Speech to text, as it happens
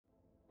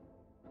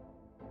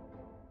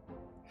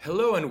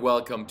Hello and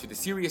welcome to the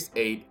Series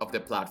 8 of the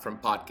Platform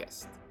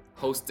Podcast,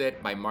 hosted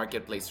by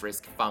Marketplace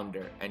Risk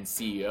founder and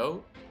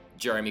CEO,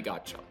 Jeremy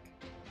Gottschalk.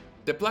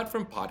 The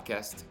Platform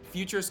Podcast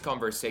features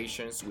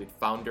conversations with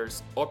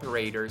founders,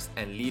 operators,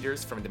 and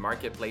leaders from the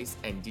marketplace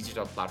and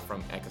digital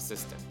platform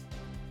ecosystem,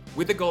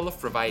 with the goal of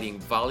providing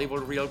valuable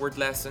real-world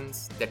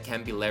lessons that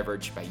can be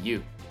leveraged by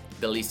you,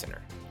 the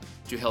listener,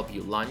 to help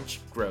you launch,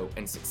 grow,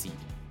 and succeed.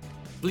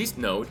 Please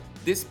note,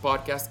 this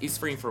podcast is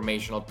for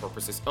informational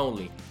purposes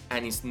only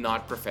and is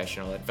not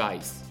professional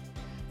advice.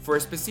 For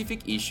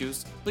specific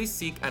issues, please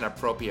seek an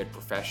appropriate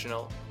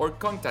professional or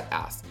contact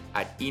us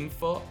at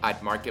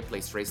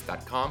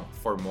info@marketplacerisk.com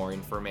for more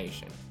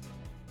information.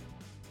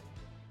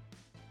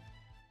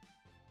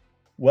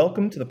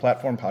 Welcome to the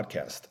Platform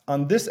Podcast.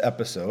 On this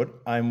episode,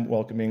 I'm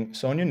welcoming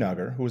Sonia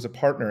Nagar, who is a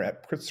partner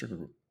at Pritzker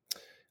Group,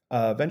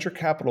 a venture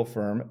capital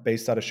firm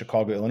based out of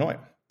Chicago, Illinois.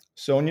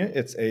 Sonia,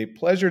 it's a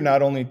pleasure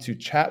not only to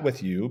chat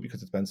with you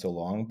because it's been so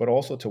long, but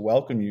also to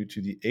welcome you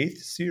to the 8th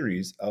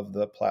series of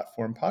the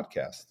Platform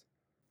Podcast.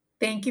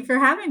 Thank you for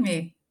having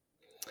me.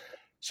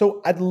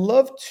 So I'd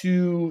love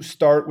to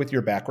start with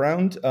your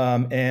background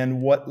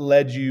and what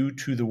led you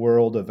to the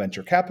world of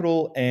venture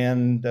capital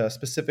and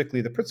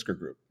specifically the Pritzker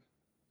Group.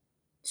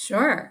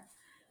 Sure.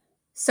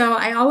 So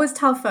I always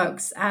tell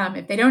folks,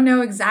 if they don't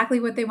know exactly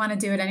what they want to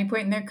do at any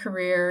point in their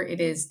career, it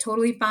is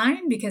totally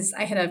fine because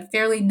I had a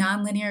fairly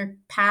nonlinear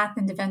path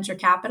into venture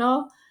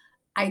capital.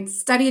 I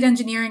studied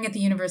engineering at the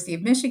University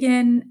of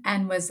Michigan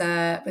and was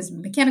a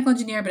mechanical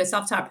engineer, but a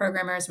self-taught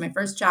programmer. So my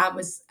first job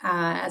was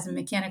as a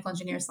mechanical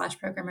engineer /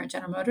 programmer at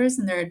General Motors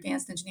in their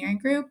advanced engineering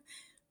group.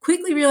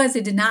 Quickly realized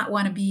I did not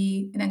want to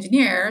be an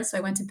engineer. So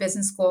I went to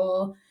business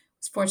school,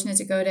 was fortunate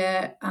to go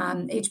to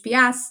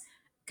HBS,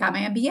 got my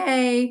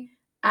MBA,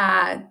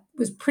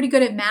 was pretty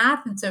good at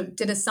math. And so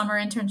did a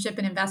summer internship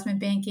in investment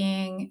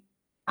banking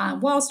on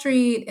Wall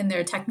Street in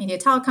their tech media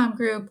telecom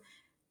group.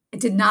 I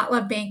did not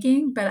love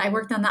banking, but I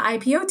worked on the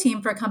IPO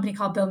team for a company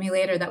called Bill Me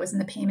Later that was in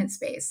the payment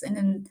space. And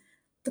in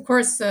the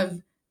course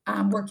of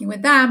working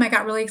with them, I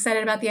got really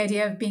excited about the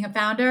idea of being a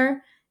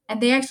founder.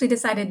 And they actually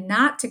decided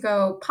not to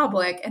go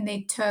public, and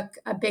they took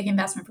a big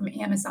investment from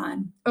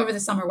Amazon over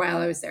the summer while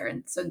I was there.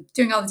 And so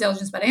doing all the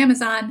diligence about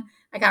Amazon,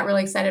 I got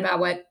really excited about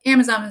what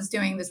Amazon was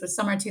doing. This was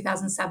summer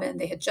 2007.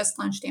 They had just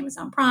launched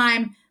Amazon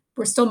Prime.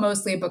 We're still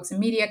mostly a books and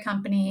media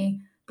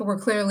company, but we're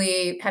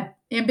clearly had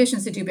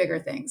ambitions to do bigger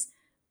things.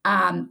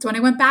 So when I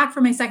went back for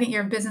my second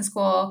year of business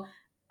school,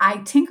 I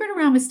tinkered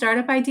around with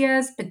startup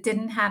ideas, but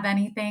didn't have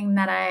anything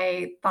that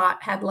I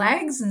thought had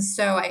legs. And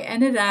so I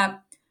ended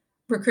up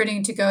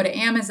recruiting to go to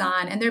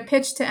Amazon. And their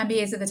pitch to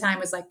MBAs at the time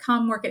was like,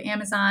 come work at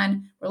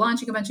Amazon. We're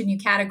launching a bunch of new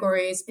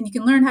categories, and you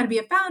can learn how to be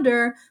a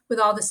founder with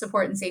all the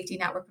support and safety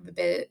network of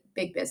a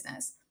big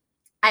business.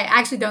 I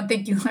actually don't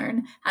think you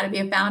learn how to be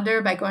a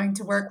founder by going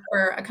to work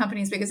for a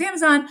company as big as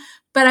Amazon.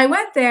 But I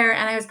went there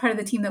and I was part of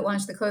the team that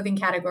launched the clothing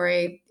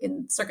category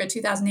in circa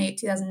 2008,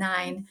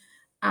 2009.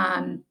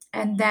 And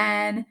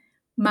then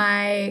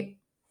my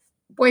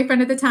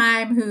boyfriend at the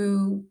time,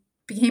 who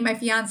became my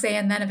fiance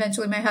and then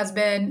eventually my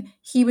husband,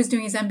 he was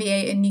doing his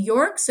MBA in New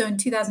York. So in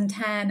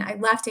 2010, I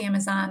left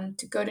Amazon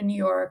to go to New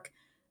York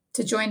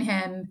to join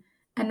him.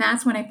 And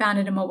that's when I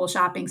founded a mobile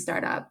shopping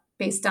startup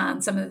based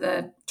on some of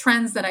the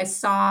trends that I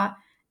saw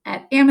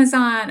at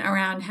Amazon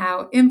around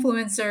how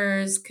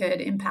influencers could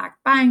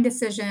impact buying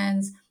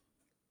decisions.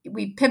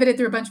 We pivoted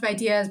through a bunch of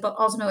ideas, but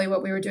ultimately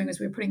what we were doing is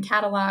we were putting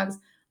catalogs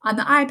on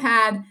the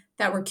iPad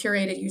that were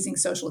curated using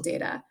social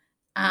data.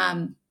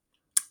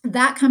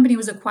 That company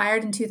was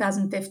acquired in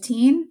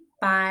 2015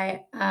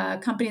 by a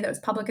company that was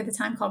public at the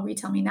time called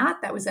Retail Me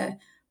Not. That was a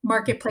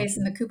marketplace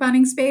in the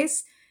couponing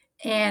space.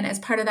 And as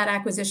part of that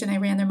acquisition, I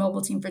ran their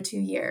mobile team for 2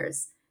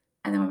 years.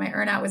 And then when my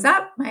earnout was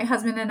up, my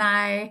husband and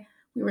I,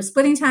 we were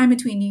splitting time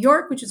between New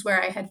York, which is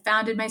where I had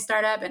founded my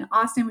startup, and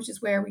Austin, which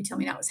is where Retail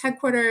Me Not was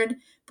headquartered.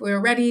 But we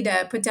were ready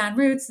to put down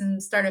roots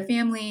and start a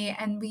family,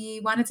 and we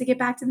wanted to get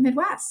back to the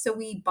Midwest. So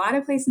we bought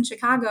a place in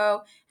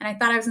Chicago, and I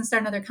thought I was going to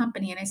start another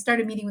company. And I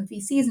started meeting with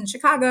VCs in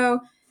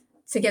Chicago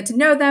to get to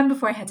know them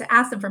before I had to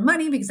ask them for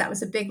money, because that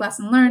was a big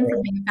lesson learned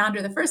from being a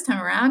founder the first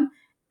time around.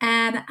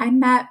 And I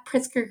met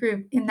Pritzker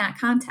Group in that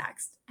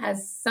context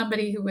as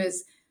somebody who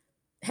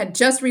had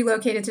just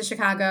relocated to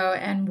Chicago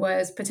and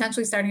was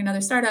potentially starting another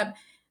startup.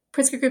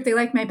 Pritzker Group, they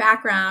liked my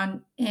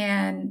background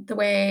and the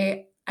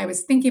way I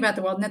was thinking about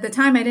the world. And at the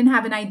time, I didn't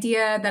have an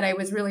idea that I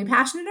was really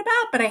passionate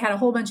about, but I had a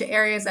whole bunch of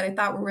areas that I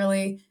thought were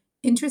really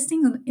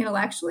interesting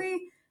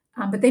intellectually.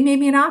 But they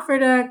made me an offer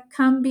to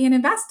come be an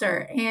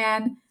investor.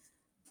 And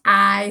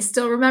I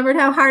still remembered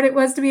how hard it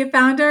was to be a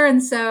founder.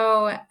 And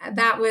so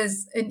that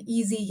was an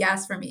easy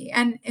yes for me.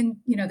 And in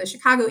the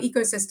Chicago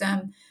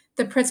ecosystem,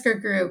 the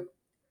Pritzker Group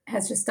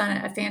has just done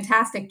a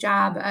fantastic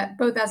job,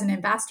 both as an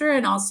investor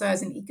and also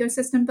as an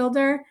ecosystem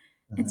builder.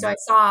 Mm-hmm. And so I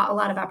saw a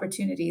lot of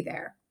opportunity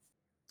there.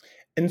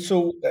 And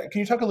so can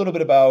you talk a little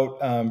bit about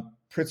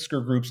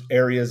Pritzker Group's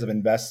areas of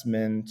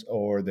investment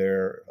or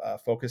their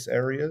focus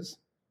areas?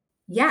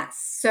 Yes.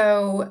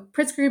 So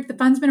Pritzker Group, the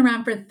fund's been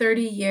around for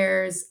 30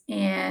 years.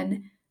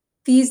 And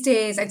these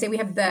days, I'd say we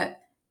have the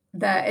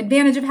the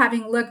advantage of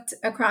having looked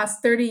across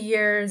 30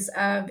 years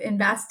of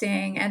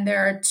investing, and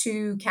there are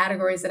two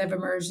categories that have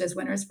emerged as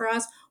winners for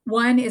us.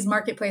 One is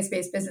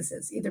marketplace-based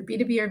businesses, either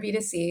B2B or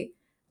B2C.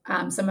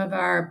 Some of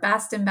our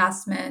best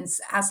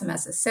investments,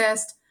 SMS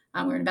Assist,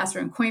 we're an investor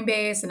in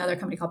Coinbase, another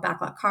company called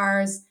Backlot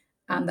Cars,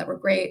 that were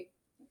great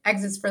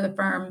exits for the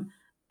firm.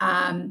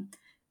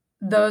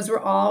 Those were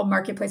all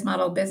marketplace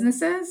model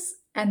businesses.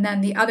 And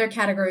then the other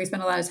category we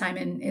spend a lot of time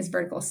in is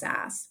vertical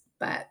SaaS.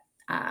 But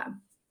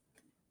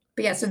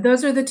yeah, so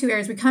those are the two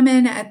areas. We come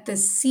in at the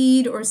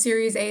seed or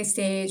Series A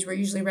stage. We're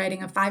usually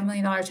writing a $5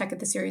 million check at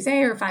the Series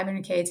A or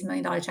 $500K, $10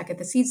 million check at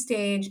the seed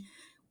stage.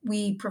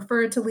 We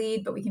prefer to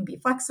lead, but we can be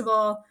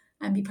flexible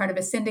and be part of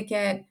a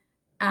syndicate.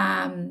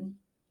 And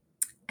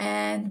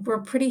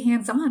we're pretty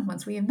hands-on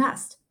once we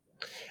invest.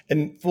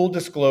 And full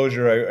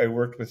disclosure, I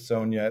worked with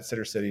Sonia at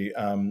Sitter City,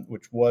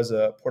 which was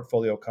a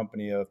portfolio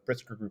company of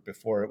Pritzker Group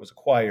before it was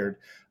acquired.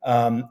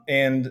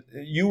 And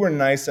you were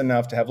nice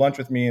enough to have lunch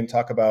with me and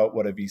talk about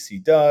what a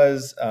VC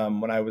does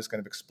when I was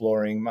kind of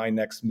exploring my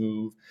next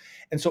move.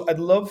 And so I'd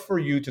love for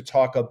you to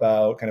talk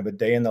about kind of a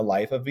day in the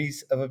life of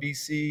a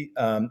VC.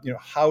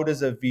 How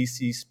does a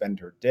VC spend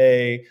her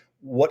day?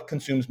 What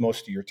consumes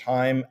most of your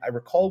time? I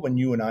recall when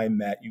you and I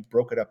met, you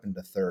broke it up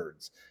into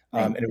thirds.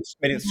 And it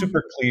made it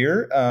super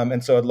clear.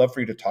 And so I'd love for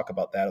you to talk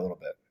about that a little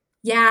bit.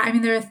 Yeah, I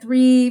mean, there are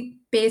three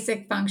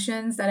basic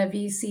functions that a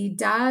VC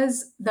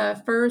does.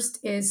 The first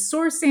is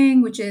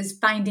sourcing, which is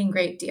finding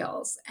great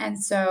deals.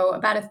 And so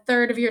about a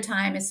third of your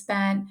time is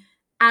spent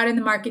out in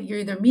the market. You're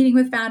either meeting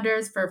with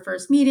founders for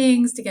first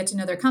meetings to get to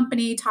know their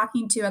company,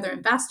 talking to other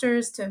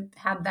investors to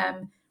have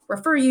them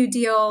refer you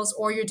deals,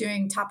 or you're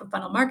doing top of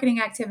funnel marketing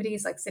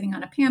activities like sitting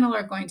on a panel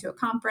or going to a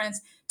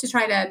conference to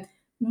try to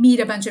meet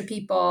a bunch of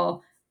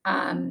people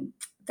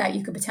that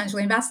you could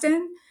potentially invest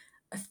in.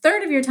 A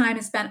third of your time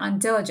is spent on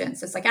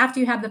diligence. It's like after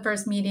you have the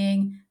first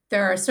meeting,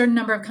 there are a certain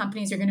number of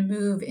companies you're going to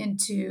move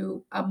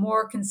into a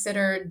more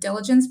considered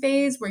diligence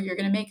phase where you're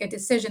going to make a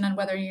decision on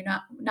whether you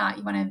not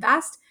you want to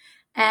invest.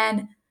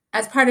 And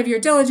as part of your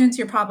diligence,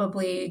 you're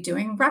probably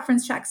doing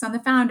reference checks on the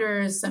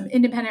founders, some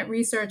independent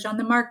research on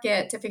the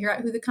market to figure out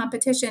who the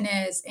competition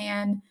is,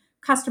 and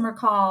customer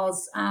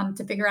calls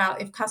to figure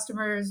out if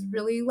customers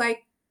really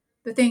like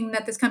the thing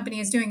that this company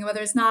is doing,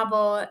 whether it's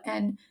novel,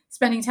 and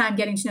spending time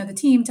getting to know the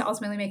team to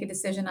ultimately make a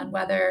decision on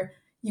whether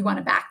you want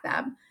to back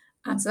them.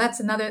 So that's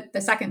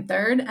the second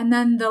third. And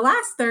then the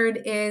last third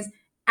is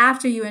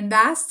after you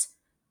invest,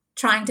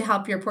 trying to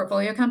help your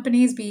portfolio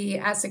companies be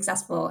as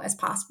successful as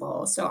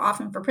possible. So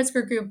often for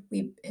Pritzker Group,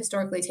 we've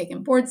historically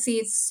taken board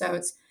seats. So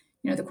it's,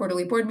 the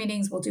quarterly board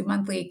meetings, we'll do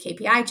monthly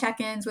KPI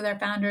check-ins with our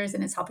founders,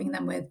 and it's helping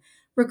them with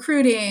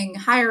recruiting,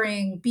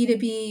 hiring,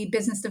 B2B,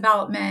 business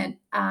development,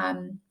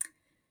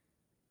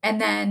 and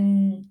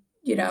then,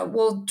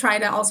 we'll try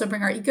to also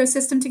bring our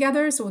ecosystem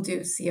together. So we'll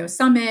do CEO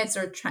summits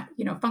or,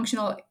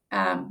 functional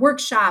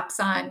workshops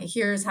on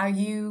here's how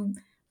you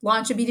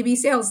launch a B2B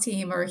sales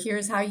team, or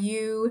here's how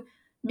you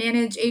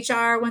manage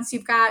HR once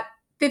you've got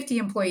 50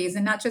 employees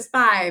and not just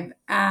 5.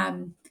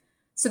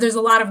 So there's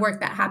a lot of work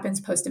that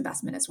happens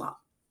post-investment as well.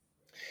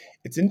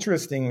 It's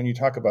interesting when you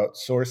talk about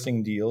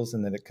sourcing deals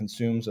and that it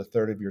consumes a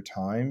third of your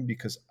time,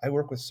 because I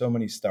work with so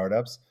many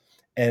startups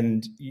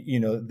and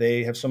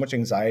they have so much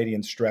anxiety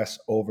and stress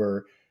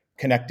over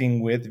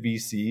connecting with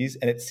VCs.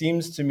 And it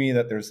seems to me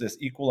that there's this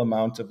equal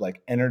amount of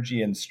like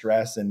energy and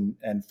stress and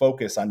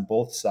focus on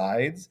both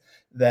sides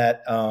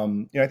that,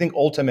 I think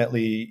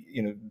ultimately,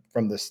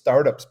 from the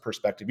startup's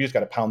perspective, you just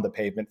got to pound the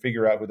pavement,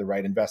 figure out who the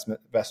right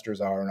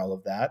investors are and all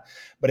of that.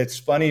 But it's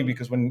funny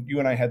because when you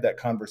and I had that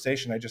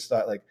conversation, I just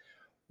thought like,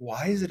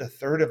 why is it a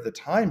third of the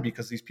time?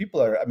 Because these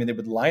people they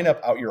would line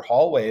up out your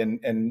hallway and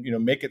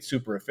make it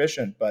super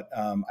efficient. But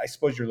I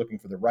suppose you're looking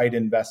for the right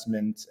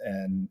investment,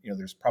 and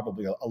there's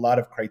probably a lot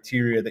of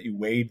criteria that you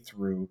wade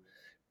through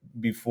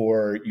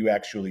before you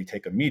actually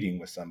take a meeting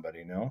with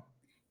somebody, no?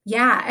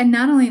 Yeah, and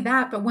not only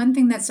that, but one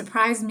thing that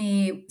surprised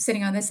me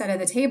sitting on this side of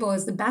the table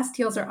is the best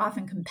deals are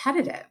often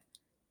competitive.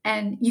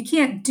 And you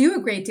can't do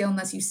a great deal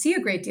unless you see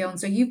a great deal. And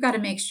so you've got to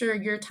make sure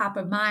you're top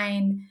of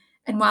mind.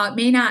 And while it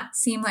may not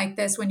seem like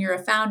this when you're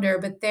a founder,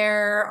 but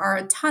there are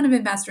a ton of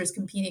investors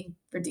competing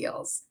for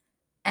deals.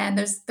 And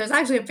there's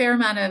actually a fair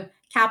amount of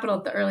capital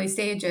at the early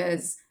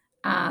stages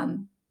that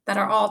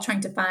are all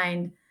trying to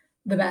find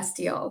the best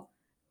deal.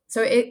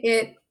 So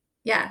you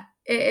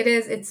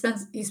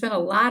spend a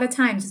lot of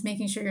time just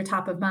making sure you're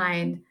top of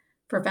mind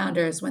for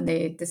founders when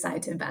they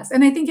decide to invest.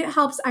 And I think it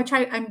helps.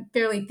 I'm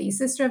fairly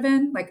thesis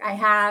driven. Like I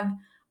have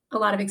a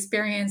lot of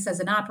experience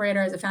as an operator,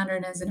 as a founder,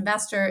 and as an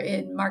investor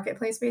in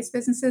marketplace-based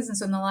businesses. And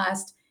so in the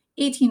last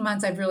 18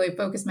 months, I've really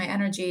focused my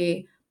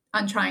energy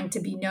on trying to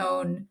be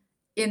known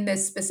in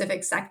this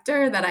specific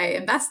sector that I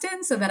invest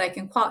in so that I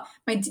can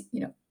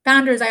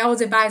founders, I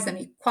always advise them,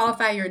 you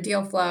qualify your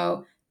deal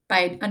flow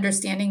by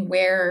understanding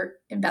where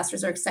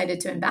investors are excited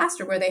to invest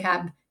or where they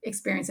have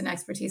experience and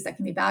expertise that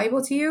can be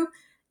valuable to you.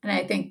 And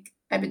I think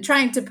I've been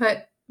trying to put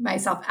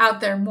myself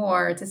out there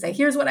more to say,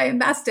 here's what I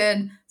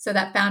invested so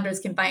that founders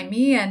can find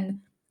me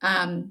and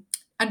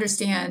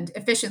understand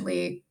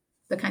efficiently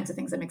the kinds of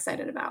things I'm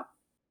excited about.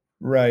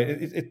 Right.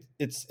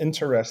 It's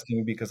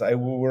interesting because I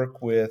will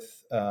work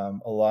with a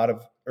lot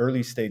of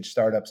early stage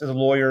startups as a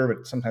lawyer,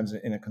 but sometimes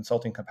in a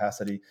consulting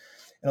capacity.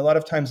 And a lot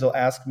of times they'll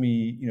ask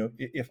me,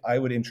 if I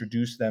would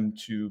introduce them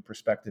to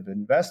prospective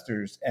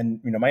investors. And,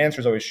 my answer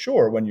is always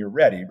sure when you're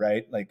ready,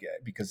 right? Like,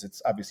 because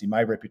it's obviously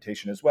my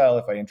reputation as well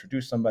if I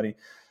introduce somebody.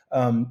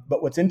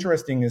 But what's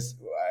interesting is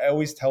I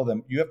always tell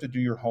them you have to do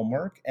your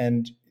homework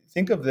and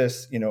think of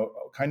this,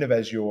 kind of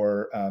as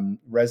your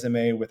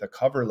resume with a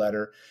cover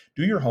letter.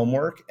 Do your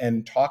homework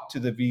and talk to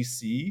the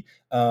VC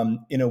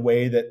in a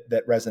way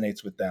that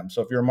resonates with them.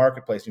 So if you're a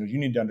marketplace, you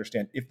need to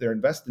understand if they're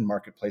invested in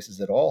marketplaces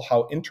at all,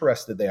 how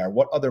interested they are,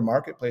 what other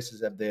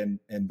marketplaces have they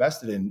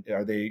invested in?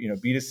 Are they,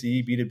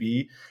 B2C,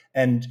 B2B?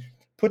 And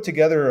put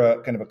together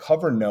a kind of a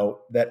cover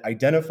note that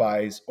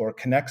identifies or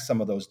connects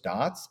some of those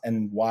dots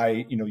and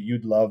why,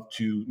 you'd love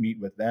to meet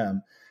with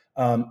them.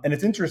 And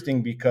it's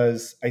interesting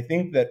because I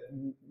think that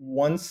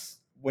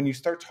when you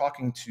start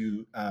talking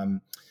to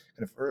kind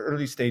of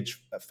early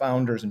stage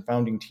founders and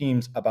founding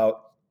teams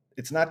about,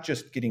 it's not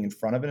just getting in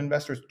front of an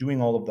investor, it's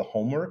doing all of the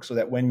homework so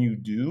that when you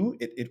do,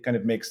 it kind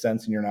of makes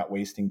sense and you're not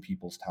wasting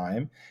people's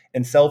time.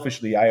 And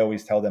selfishly, I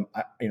always tell them,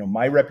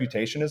 my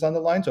reputation is on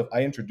the line. So if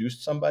I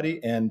introduce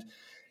somebody and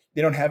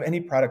they don't have any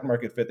product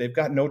market fit, they've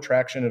got no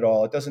traction at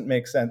all, it doesn't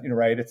make sense,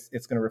 right? It's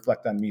going to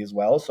reflect on me as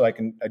well. So I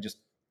just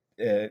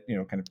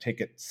kind of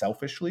take it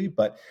selfishly,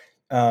 but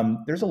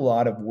there's a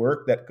lot of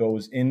work that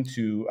goes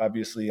into,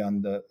 obviously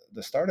on the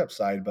startup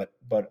side,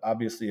 but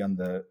obviously on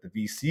the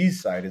VC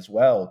side as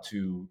well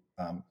to,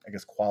 I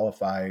guess,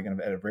 qualify kind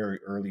of at a very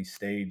early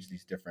stage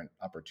these different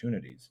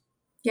opportunities.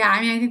 Yeah,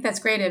 I mean, I think that's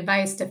great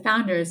advice to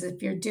founders.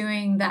 If you're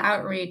doing the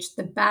outreach,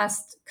 the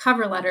best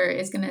cover letter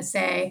is going to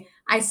say,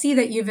 I see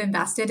that you've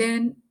invested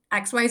in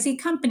XYZ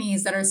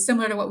companies that are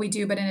similar to what we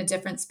do, but in a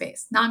different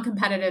space,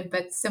 non-competitive,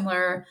 but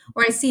similar.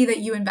 Or I see that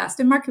you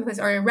invest in marketplace,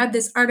 or I read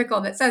this article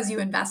that says you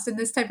invest in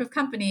this type of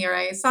company, or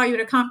I saw you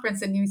at a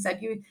conference and you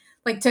said you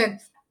like to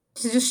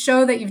just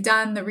show that you've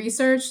done the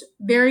research.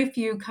 Very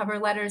few cover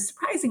letters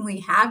surprisingly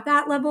have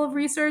that level of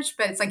research,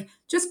 but it's like,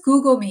 just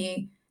Google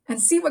me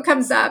and see what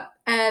comes up.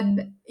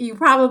 And you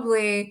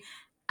probably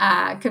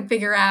could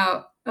figure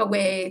out a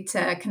way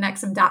to connect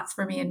some dots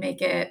for me and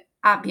make it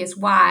obvious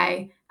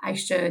why I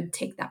should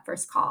take that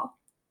first call.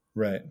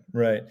 Right.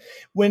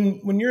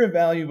 When you're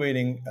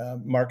evaluating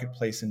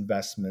marketplace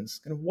investments,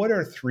 kind of what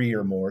are 3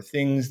 or more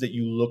things that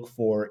you look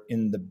for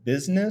in the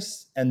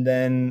business and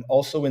then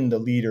also in the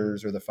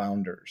leaders or the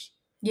founders?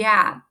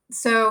 Yeah.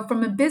 So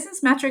from a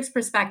business metrics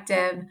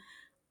perspective,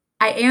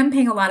 I am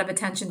paying a lot of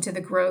attention to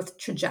the growth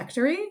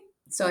trajectory.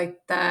 So like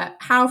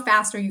how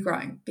fast are you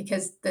growing?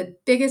 Because the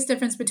biggest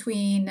difference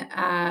between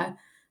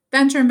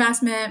venture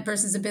investment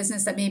versus a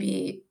business that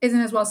maybe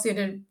isn't as well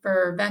suited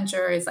for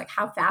venture is like,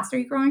 how fast are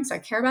you growing? So I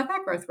care about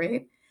that growth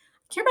rate.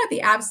 I care about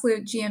the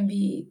absolute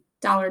GMV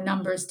dollar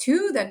numbers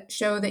too, that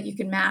show that you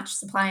can match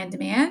supply and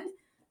demand.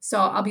 So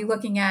I'll be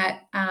looking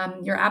at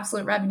your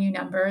absolute revenue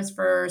numbers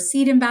for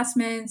seed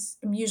investments.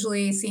 I'm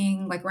usually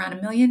seeing like around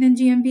 $1 million in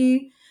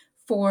GMV.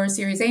 For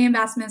Series A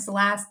investments, the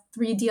last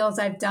 3 deals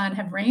I've done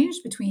have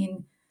ranged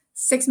between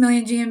 6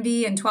 million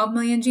GMV and 12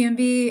 million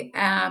GMV.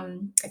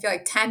 I feel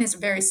like 10 is a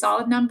very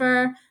solid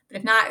number, but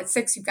if not, at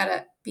 6, you've got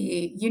to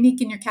be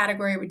unique in your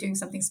category. We're doing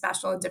something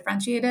special and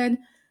differentiated.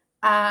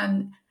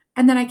 And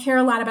then I care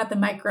a lot about the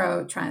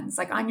micro trends,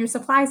 like on your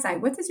supply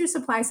side. What does your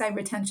supply side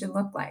retention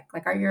look like?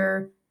 Like,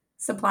 are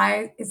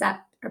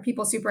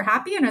people super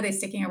happy and are they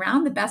sticking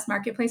around? The best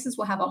marketplaces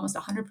will have almost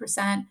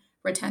 100%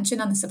 retention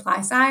on the supply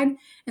side.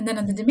 And then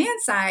on the demand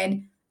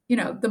side,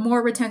 the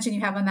more retention you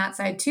have on that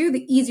side too,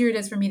 the easier it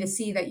is for me to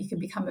see that you can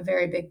become a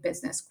very big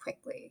business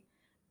quickly.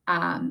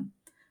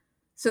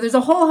 So there's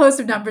a whole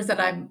host of numbers that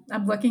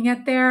I'm looking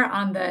at there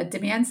on the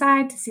demand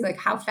side to see like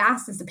how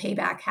fast is the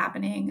payback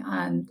happening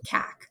on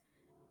CAC,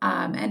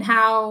 and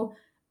how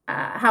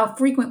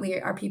frequently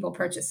are people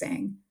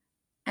purchasing,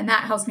 and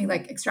that helps me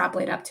like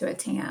extrapolate up to a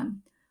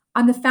TAM.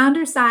 On the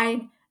founder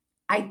side,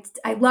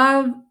 I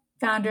love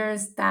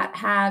founders that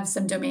have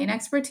some domain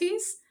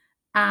expertise.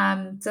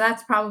 So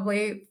that's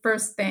probably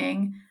first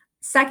thing.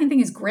 Second thing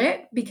is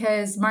grit,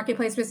 because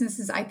marketplace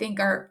businesses, I think,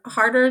 are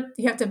harder.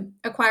 You have to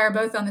acquire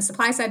both on the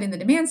supply side and the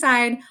demand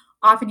side.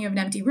 Often you have an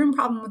empty room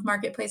problem with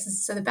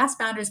marketplaces. So the best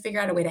founders figure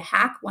out a way to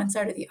hack one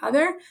side or the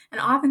other.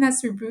 And often that's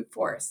through brute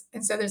force.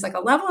 And so there's like a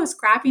level of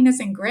scrappiness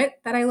and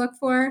grit that I look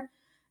for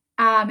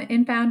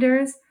in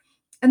founders.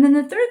 And then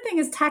the third thing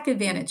is tech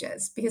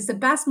advantages, because the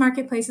best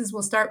marketplaces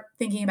will start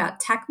thinking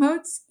about tech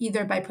moats,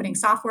 either by putting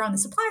software on the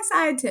supply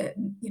side to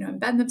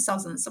embed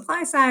themselves on the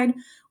supply side,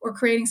 or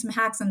creating some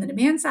hacks on the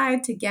demand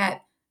side to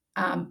get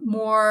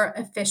more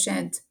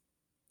efficient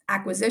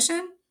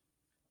acquisition.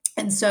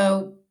 And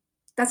so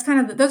those are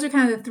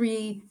kind of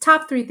the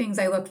top three things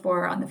I look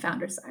for on the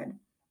founder side.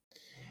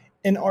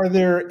 And are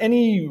there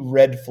any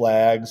red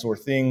flags or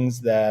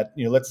things that,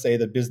 let's say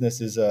the business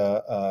is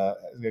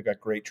got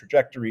great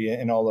trajectory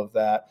and all of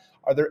that.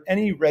 Are there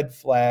any red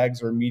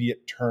flags or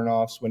immediate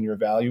turnoffs when you're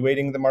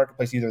evaluating the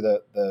marketplace, either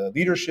the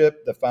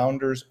leadership, the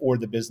founders, or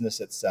the business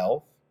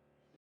itself?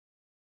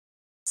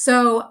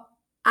 So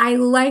I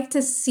like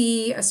to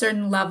see a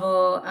certain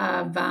level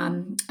of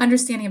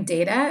understanding of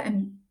data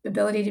and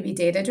ability to be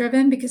data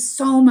driven, because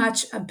so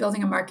much of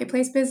building a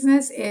marketplace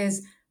business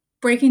is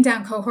breaking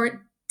down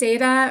cohort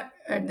data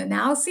and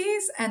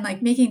analyses and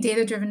like making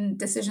data driven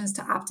decisions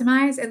to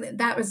optimize. And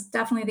that was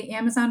definitely the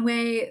Amazon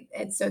way.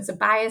 So it's a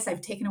bias I've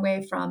taken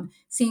away from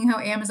seeing how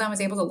Amazon was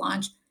able to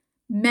launch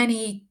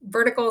many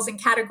verticals and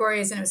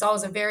categories. And it was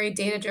always a very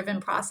data driven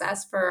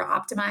process for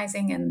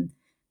optimizing and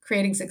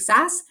creating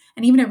success.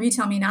 And even at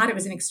Retail Me Not, it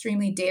was an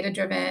extremely data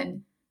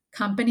driven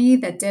company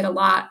that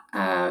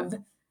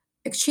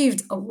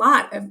achieved a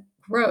lot of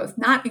growth,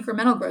 not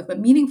incremental growth, but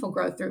meaningful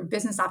growth through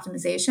business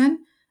optimization.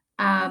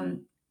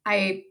 Um,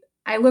 I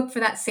I look for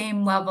that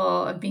same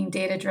level of being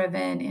data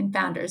driven in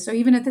founders. So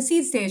even at the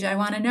seed stage, I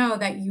want to know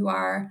that you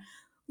are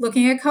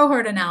looking at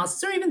cohort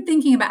analysis, or even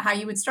thinking about how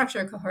you would structure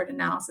a cohort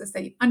analysis,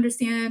 that you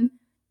understand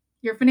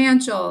your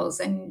financials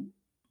and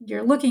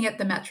you're looking at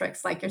the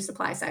metrics like your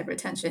supply side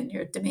retention,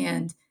 your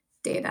demand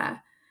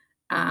data.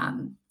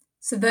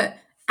 So the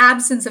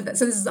absence of that.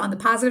 So this is on the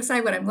positive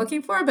side, what I'm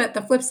looking for. But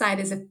the flip side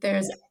is if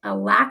there's a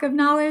lack of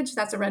knowledge,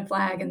 that's a red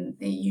flag, and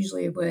it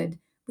usually would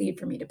lead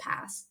for me to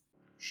pass.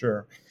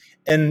 Sure.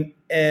 And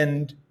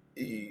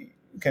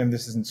kind of,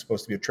 this isn't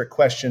supposed to be a trick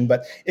question,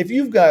 but if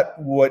you've got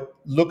what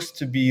looks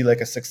to be like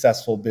a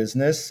successful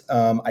business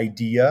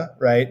idea,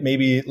 right?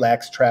 Maybe it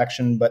lacks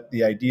traction, but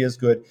the idea is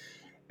good.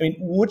 I mean,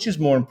 which is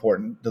more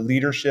important, the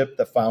leadership,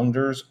 the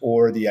founders,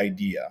 or the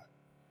idea?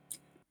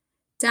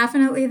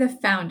 Definitely the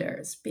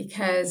founders,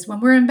 because when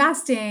we're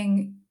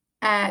investing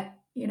at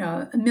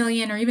a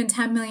million or even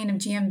 10 million of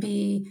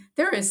GMV,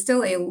 there is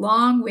still a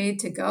long way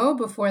to go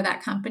before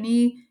that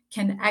company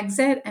can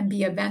exit and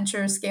be a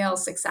venture scale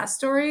success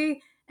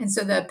story. And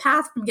so the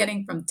path from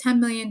getting from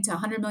 10 million to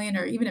 100 million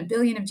or even a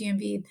billion of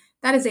GMV,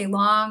 there's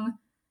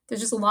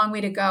just a long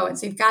way to go. And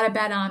so you've got to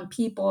bet on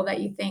people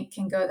that you think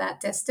can go that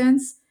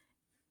distance.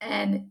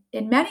 And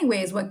in many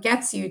ways, what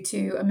gets you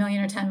to a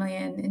million or 10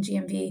 million in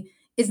GMV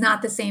is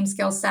not the same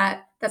skill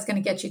set that's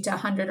going to get you to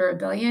 100 or a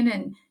billion.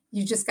 And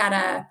you just got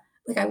to,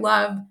 like, I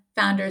love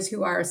founders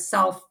who are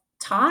self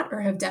taught or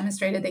have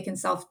demonstrated they can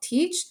self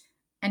teach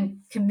and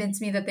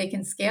convince me that they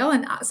can scale.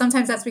 And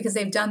sometimes that's because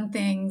they've done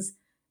things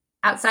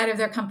outside of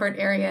their comfort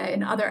area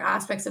in other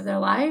aspects of their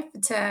life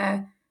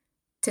to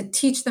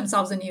teach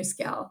themselves a new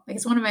skill. Like,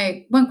 it's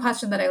one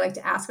question that I like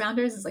to ask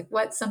founders is like,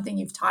 what's something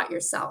you've taught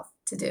yourself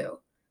to do?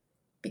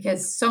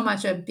 Because so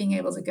much of being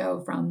able to go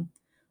from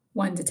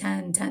 1 to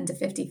 10, 10 to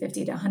 50,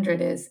 50 to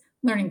 100 is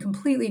learning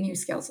completely new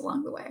skills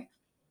along the way.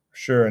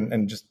 Sure,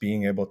 and just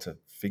being able to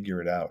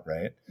figure it out,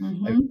 right? I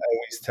Mm-hmm.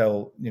 always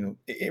tell,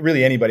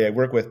 really anybody I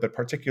work with, but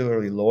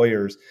particularly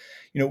lawyers,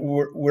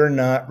 we're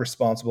not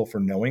responsible for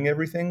knowing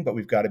everything, but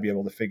we've got to be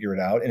able to figure it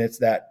out. And it's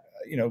that,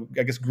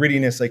 I guess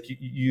grittiness, like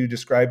you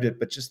described it,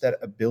 but just that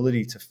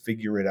ability to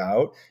figure it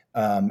out,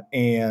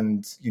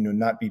 and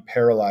not be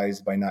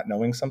paralyzed by not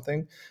knowing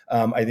something,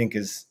 I think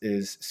is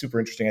super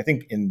interesting. I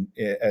think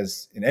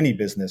as in any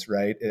business,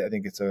 right? I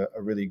think it's a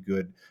really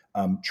good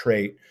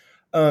trait.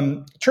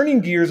 Turning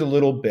gears a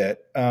little bit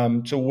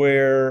to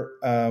where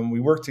we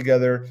work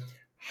together,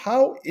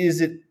 how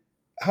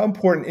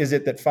important is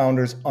it that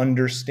founders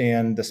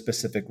understand the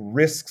specific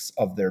risks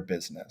of their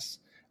business,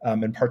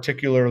 and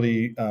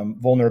particularly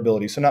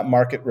vulnerability? So not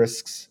market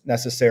risks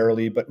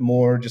necessarily, but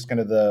more just kind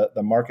of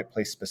the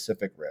marketplace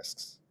specific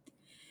risks.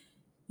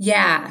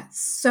 Yeah.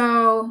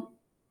 So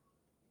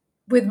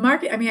with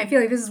market, I mean, I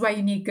feel like this is why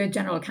you need good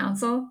general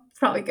counsel. It's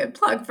probably a good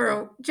plug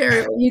for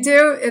Jerry, what you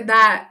do, in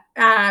that,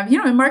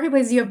 in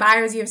marketplace, you have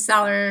buyers, you have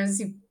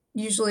sellers.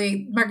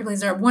 Usually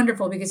marketplaces are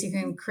wonderful because you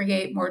can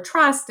create more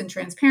trust and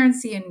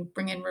transparency and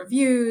bring in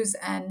reviews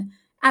and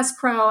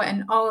escrow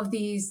and all of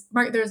these.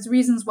 There's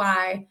reasons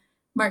why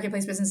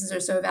marketplace businesses are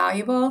so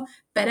valuable.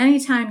 But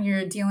anytime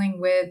you're dealing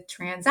with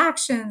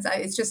transactions,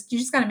 you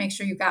just got to make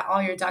sure you've got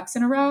all your ducks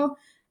in a row,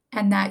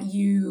 and that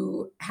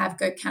you have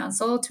good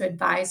counsel to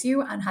advise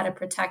you on how to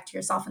protect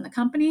yourself and the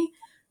company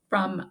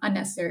from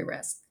unnecessary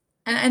risk.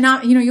 And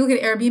not, you look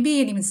at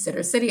Airbnb and even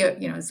Sitter City,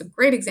 it's a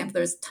great example.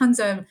 There's tons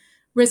of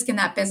risk in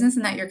that business,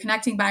 and that you're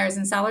connecting buyers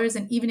and sellers.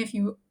 And even if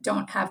you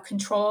don't have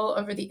control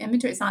over the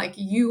inventory, it's not like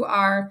you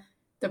are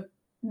the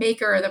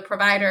maker or the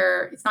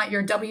provider. It's not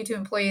your W-2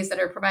 employees that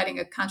are providing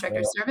a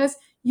contractor service.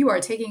 You are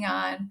taking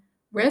on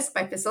risk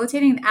by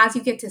facilitating. And as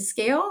you get to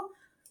scale,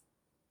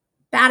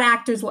 bad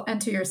actors will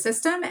enter your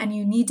system, and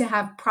you need to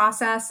have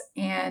process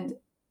and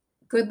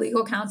good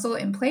legal counsel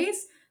in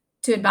place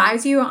to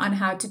advise you on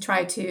how to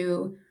try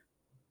to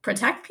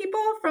protect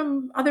people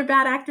from other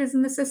bad actors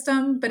in the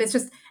system. But it's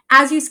just,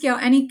 as you scale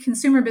any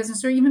consumer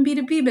business or even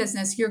B2B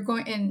business, you're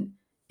going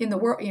in the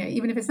world,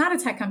 even if it's not a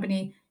tech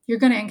company, you're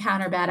going to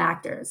encounter bad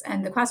actors.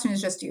 And the question is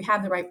just, do you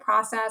have the right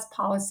process,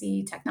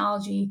 policy,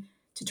 technology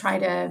to try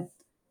to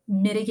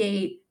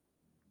mitigate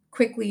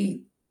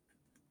quickly,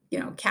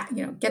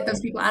 get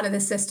those people out of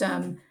the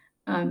system,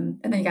 And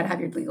then you got to have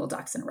your legal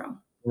ducks in a row.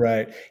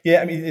 Right.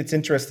 Yeah. I mean, it's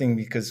interesting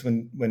because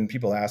when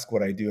people ask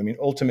what I do, I mean,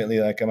 ultimately,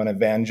 like I'm an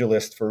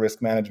evangelist for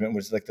risk management,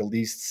 which is like the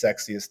least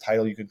sexiest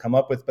title you could come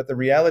up with. But the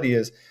reality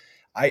is,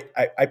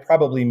 I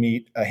probably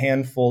meet a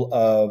handful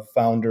of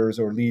founders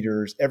or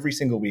leaders every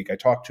single week. I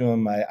talk to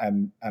them.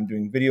 I'm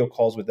doing video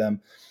calls with them.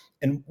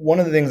 And one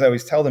of the things I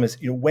always tell them is,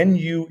 when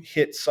you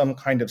hit some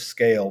kind of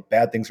scale,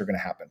 bad things are going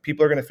to happen.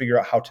 People are going to figure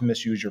out how to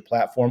misuse your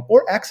platform,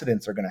 or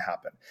accidents are going to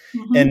happen.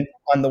 Mm-hmm. And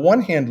on the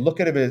one hand, look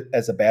at it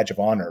as a badge of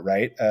honor,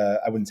 right?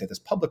 I wouldn't say this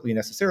publicly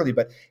necessarily,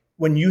 but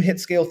when you hit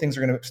scale, things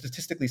are going to,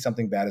 statistically,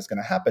 something bad is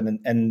going to happen,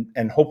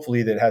 and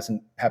hopefully that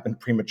hasn't happened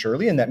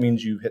prematurely, and that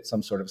means you hit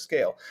some sort of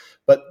scale.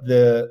 But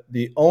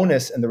the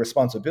onus and the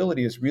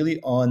responsibility is really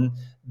on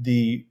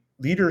the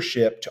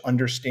leadership to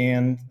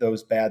understand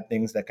those bad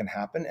things that can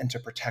happen and to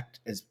protect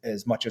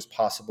as much as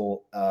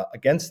possible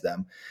against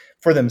them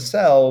for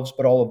themselves,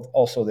 but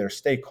also their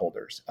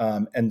stakeholders.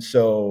 And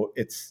so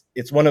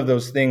it's one of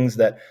those things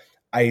that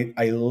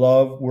I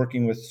love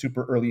working with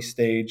super early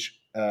stage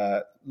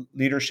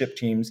leadership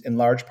teams, in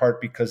large part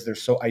because they're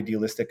so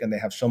idealistic and they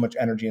have so much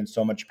energy and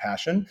so much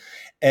passion.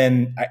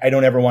 And I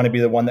don't ever want to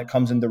be the one that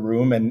comes in the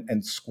room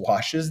and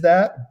squashes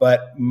that.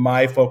 But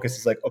my focus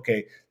is like,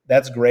 okay,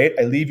 that's great.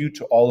 I leave you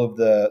to all of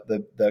the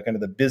kind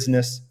of the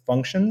business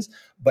functions,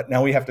 but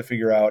now we have to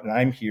figure out, and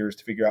I'm here is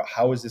to figure out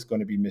how is this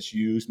going to be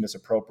misused,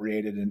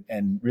 misappropriated,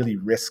 and really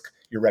risk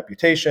your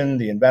reputation,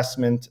 the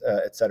investment,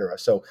 et cetera.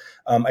 So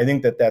I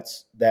think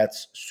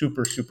that's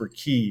super, super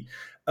key.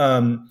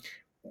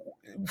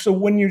 So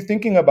when you're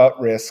thinking about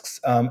risks,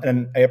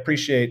 and I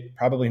appreciate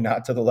probably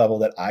not to the level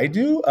that I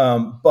do,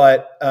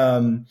 but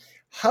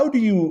how do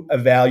you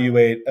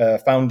evaluate a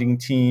founding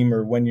team,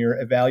 or when you're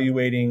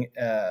evaluating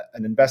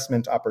an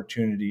investment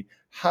opportunity,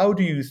 how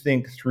do you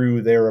think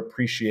through their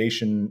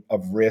appreciation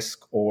of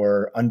risk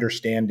or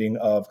understanding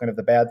of kind of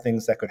the bad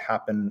things that could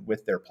happen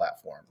with their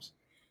platforms?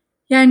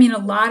 Yeah, I mean, a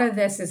lot of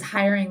this is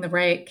hiring the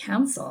right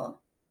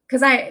counsel.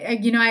 Because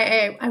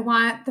I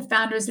want the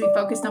founders to be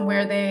focused on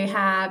where they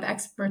have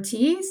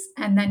expertise,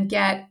 and then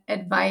get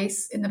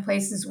advice in the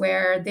places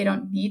where they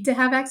don't need to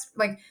have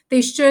like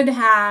they should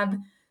have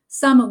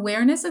some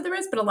awareness of the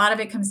risk, but a lot of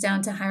it comes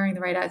down to hiring the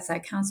right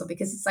outside counsel.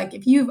 Because it's like,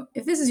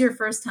 if this is your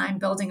first time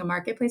building a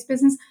marketplace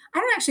business, I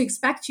don't actually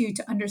expect you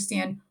to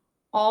understand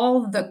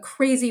all the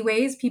crazy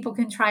ways people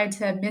can try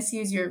to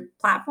misuse your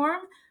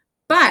platform,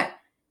 but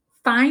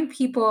find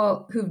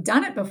people who've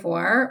done it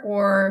before,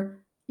 or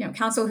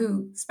counsel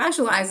who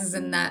specializes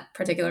in that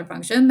particular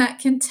function, that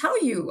can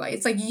tell you.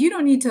 It's like, you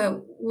don't need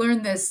to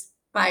learn this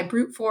by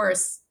brute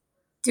force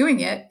doing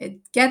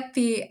get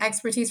the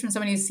expertise from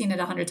somebody who's seen it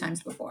 100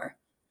 times before.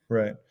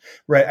 Right,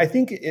 right. I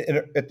think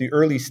at the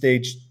early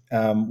stage,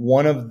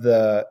 one of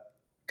the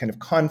kind of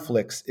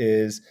conflicts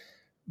is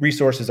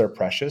resources are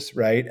precious,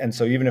 right? And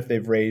so even if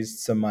they've raised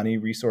some money,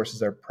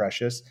 resources are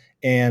precious.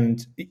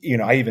 And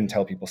I even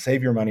tell people,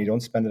 save your money, don't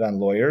spend it on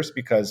lawyers,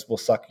 because we'll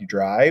suck you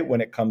dry when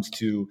it comes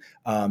to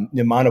the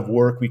amount of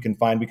work we can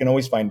find. We can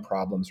always find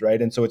problems, right?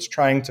 And so it's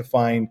trying to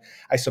find,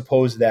 I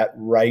suppose, that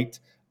right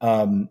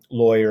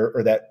lawyer,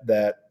 or that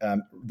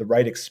the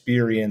right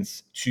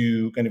experience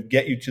to kind of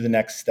get you to the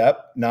next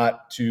step,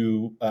 not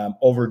to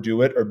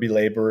overdo it or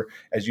belabor,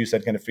 as you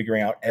said, kind of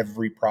figuring out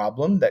every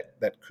problem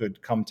that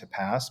could come to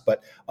pass,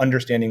 but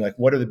understanding like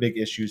what are the big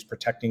issues,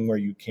 protecting where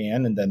you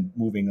can, and then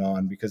moving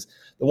on. Because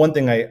the one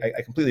thing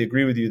I completely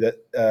agree with you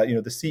that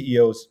the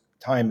CEO's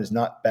time is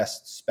not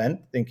best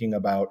spent thinking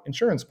about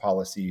insurance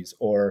policies,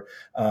 or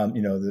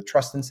the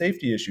trust and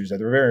safety issues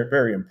that are very,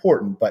 very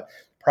important, but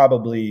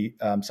probably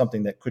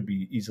something that could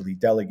be easily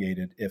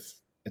delegated if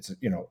it's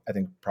I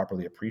think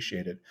properly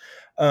appreciated.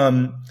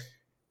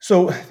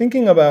 So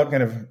thinking about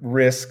kind of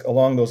risk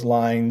along those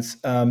lines,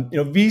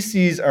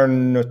 VCs are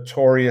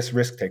notorious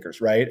risk takers,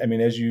 right? I mean,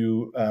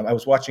 I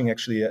was watching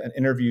actually an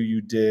interview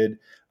you did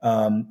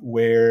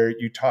where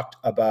you talked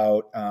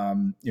about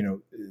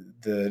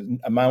the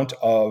amount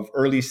of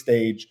early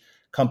stage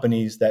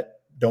companies that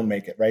don't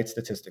make it, right,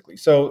 statistically.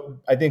 So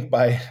I think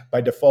by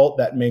default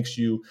that makes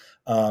you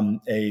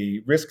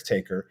a risk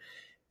taker,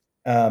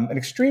 an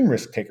extreme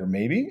risk taker,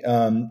 maybe.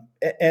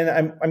 And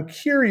I'm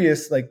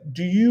curious, like,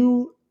 do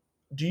you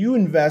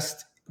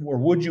invest, or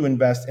would you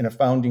invest in a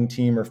founding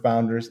team or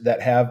founders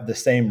that have the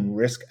same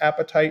risk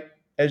appetite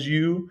as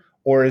you,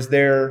 or is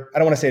there, I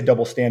don't want to say a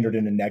double standard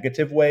in a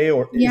negative way,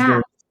 or is Yeah. there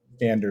a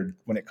standard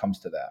when it comes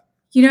to that?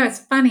 It's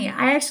funny.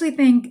 I actually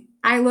think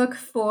I look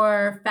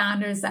for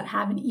founders that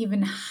have an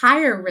even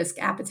higher risk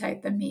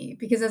appetite than me,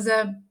 because as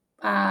a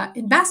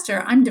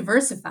investor, I'm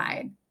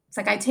diversified. It's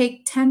like I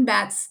take 10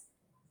 bets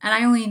and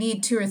I only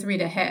need 2 or 3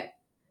 to hit.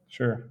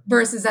 Sure.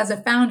 Versus as a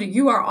founder,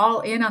 you are all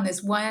in on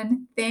this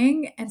one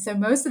thing. And so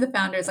most of the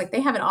founders, like,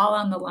 they have it all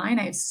on the line.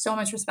 I have so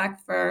much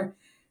respect for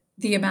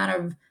the amount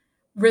of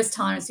risk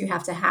tolerance you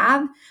have to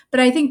have.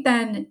 But I think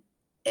then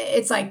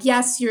it's like,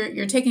 yes,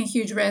 you're taking a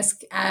huge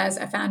risk as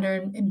a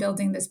founder in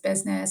building this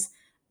business.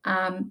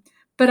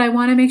 But I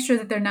want to make sure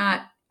that they're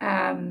not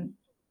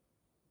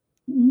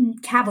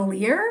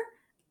cavalier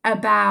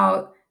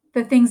about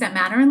the things that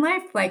matter in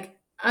life, like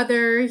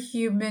other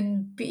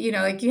human,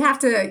 like you have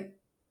to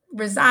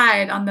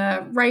reside on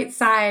the right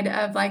side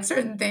of like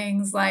certain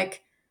things,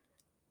 like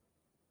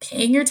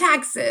paying your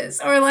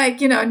taxes or like,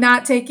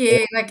 not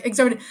taking like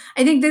exorbitant.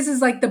 I think this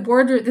is like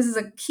this is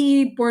a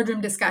key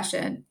boardroom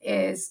discussion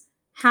is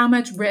how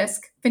much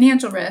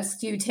financial risk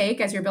do you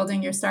take as you're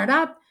building your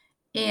startup?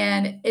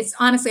 And it's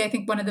honestly, I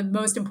think one of the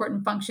most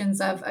important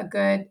functions of a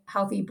good,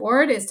 healthy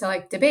board is to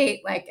like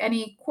debate like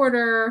any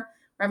quarter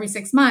or every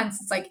 6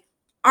 months. It's like,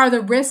 are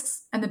the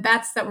risks and the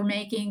bets that we're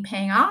making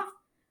paying off?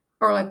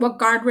 Or like what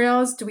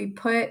guardrails do we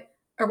put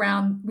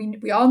around?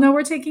 We all know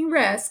we're taking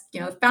risk,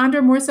 the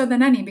founder more so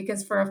than any,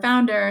 because for a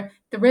founder,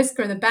 the risk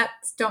or the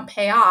bets don't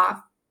pay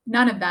off,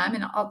 none of them.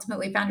 And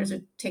ultimately founders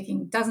are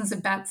taking dozens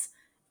of bets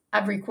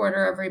every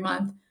quarter, every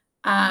month.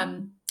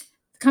 The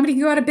company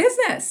can go out of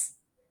business.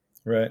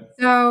 Right.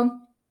 So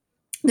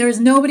there's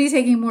nobody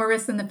taking more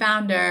risk than the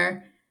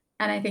founder.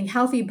 And I think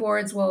healthy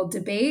boards will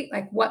debate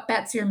like what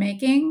bets you're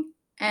making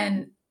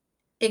and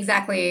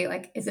exactly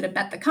like, is it a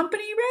bet the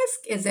company risk?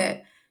 Is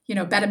it,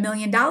 bet $1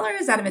 million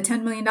out of a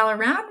 $10 million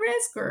round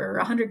risk or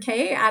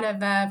 100K out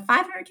of a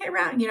 500K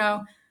round?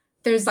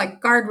 There's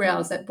like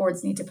guardrails that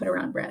boards need to put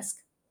around risk.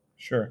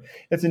 Sure.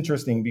 It's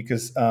interesting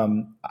because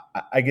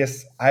I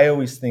guess I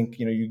always think,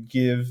 you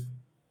give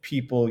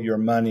people your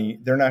money,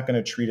 they're not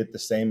going to treat it the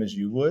same as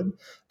you would.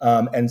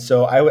 And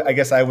so I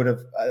guess I would have,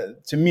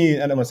 to me,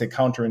 I don't want to say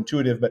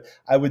counterintuitive, but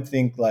I would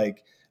think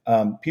like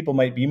people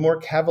might be more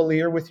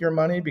cavalier with your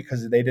money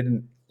because they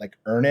didn't like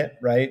earn it,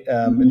 right?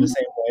 In the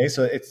same way.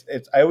 So it's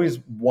I always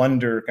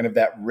wonder kind of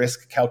that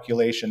risk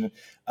calculation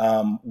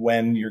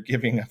when you're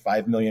giving a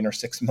 $5 million or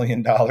 $6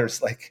 million,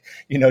 like,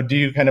 do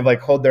you kind of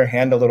like hold their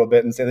hand a little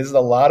bit and say, this is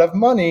a lot of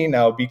money,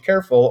 now be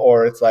careful?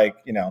 Or it's like,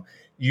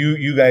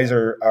 you guys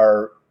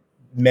are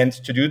meant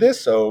to do this,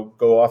 so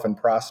go off and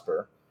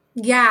prosper.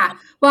 Yeah.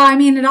 Well, I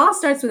mean, it all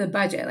starts with a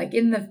budget. Like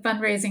in the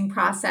fundraising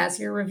process,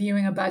 you're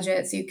reviewing a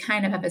budget, so you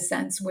kind of have a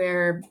sense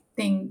where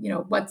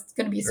what's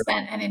going to be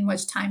spent and in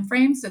which time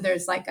frame. So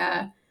there's like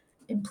a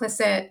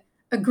implicit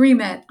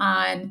agreement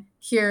on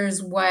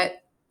here's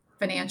what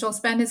financial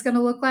spend is going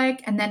to look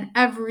like, and then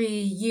every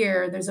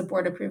year there's a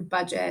board approved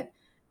budget.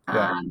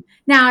 Yeah.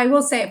 Now, I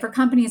will say for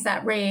companies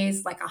that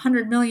raise like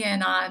 100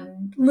 million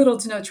on little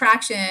to no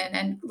traction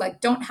and like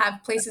don't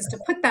have places to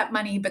put that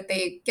money, but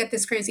they get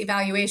this crazy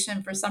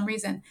valuation for some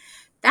reason,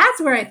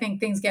 that's where I think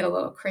things get a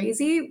little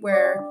crazy,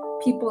 where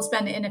people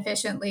spend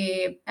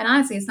inefficiently. And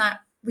honestly, it's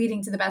not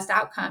leading to the best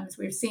outcomes.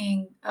 We're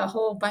seeing a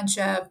whole bunch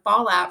of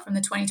fallout from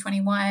the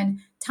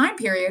 2021 time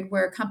period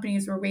where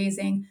companies were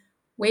raising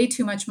way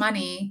too much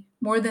money,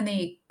 more than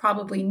they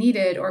probably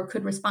needed or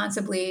could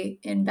responsibly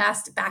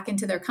invest back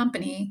into their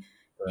company.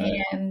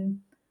 Right. And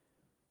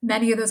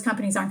many of those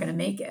companies aren't going to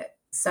make it.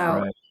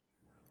 So,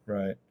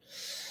 Right.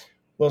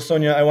 Well,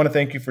 Sonia, I want to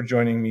thank you for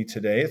joining me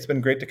today. It's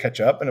been great to catch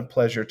up and a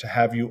pleasure to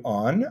have you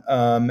on.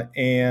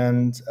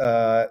 And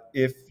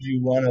if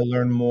you want to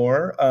learn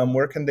more,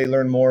 where can they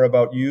learn more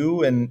about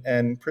you and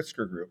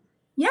Pritzker Group?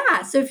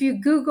 Yeah. So if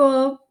you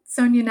Google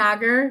Sonia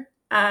Nagar,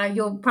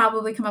 you'll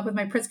probably come up with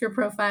my Pritzker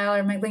profile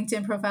or my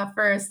LinkedIn profile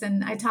first.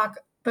 And I talk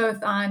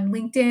both on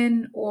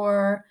LinkedIn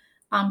or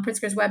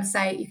Pritzker's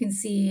website. You can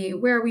see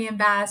where we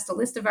invest, a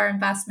list of our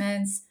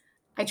investments.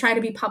 I try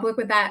to be public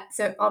with that.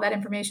 So all that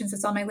information, so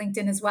it's on my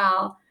LinkedIn as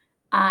well.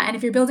 And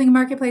if you're building a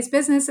marketplace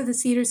business at the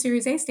seed or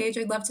Series A stage,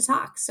 I'd love to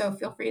talk. So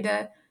feel free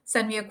to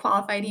send me a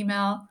qualified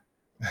email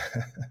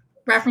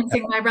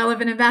referencing my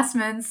relevant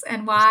investments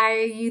and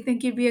why you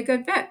think you'd be a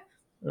good fit.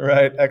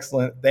 Right.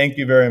 Excellent. Thank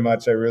you very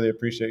much. I really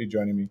appreciate you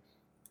joining me.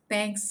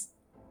 Thanks.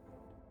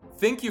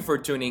 Thank you for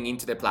tuning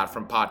into the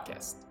Platform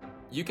Podcast.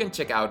 You can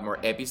check out more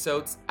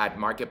episodes at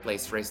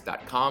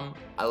marketplacerisk.com,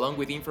 along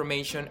with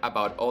information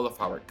about all of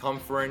our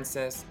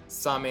conferences,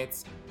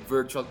 summits,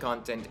 virtual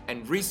content,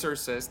 and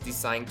resources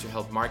designed to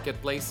help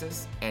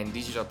marketplaces and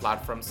digital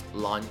platforms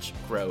launch,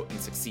 grow,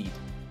 and succeed.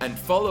 And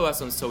follow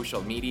us on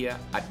social media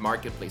at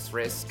Marketplace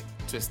Risk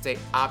to stay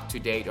up to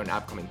date on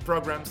upcoming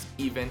programs,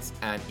 events,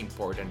 and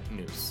important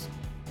news.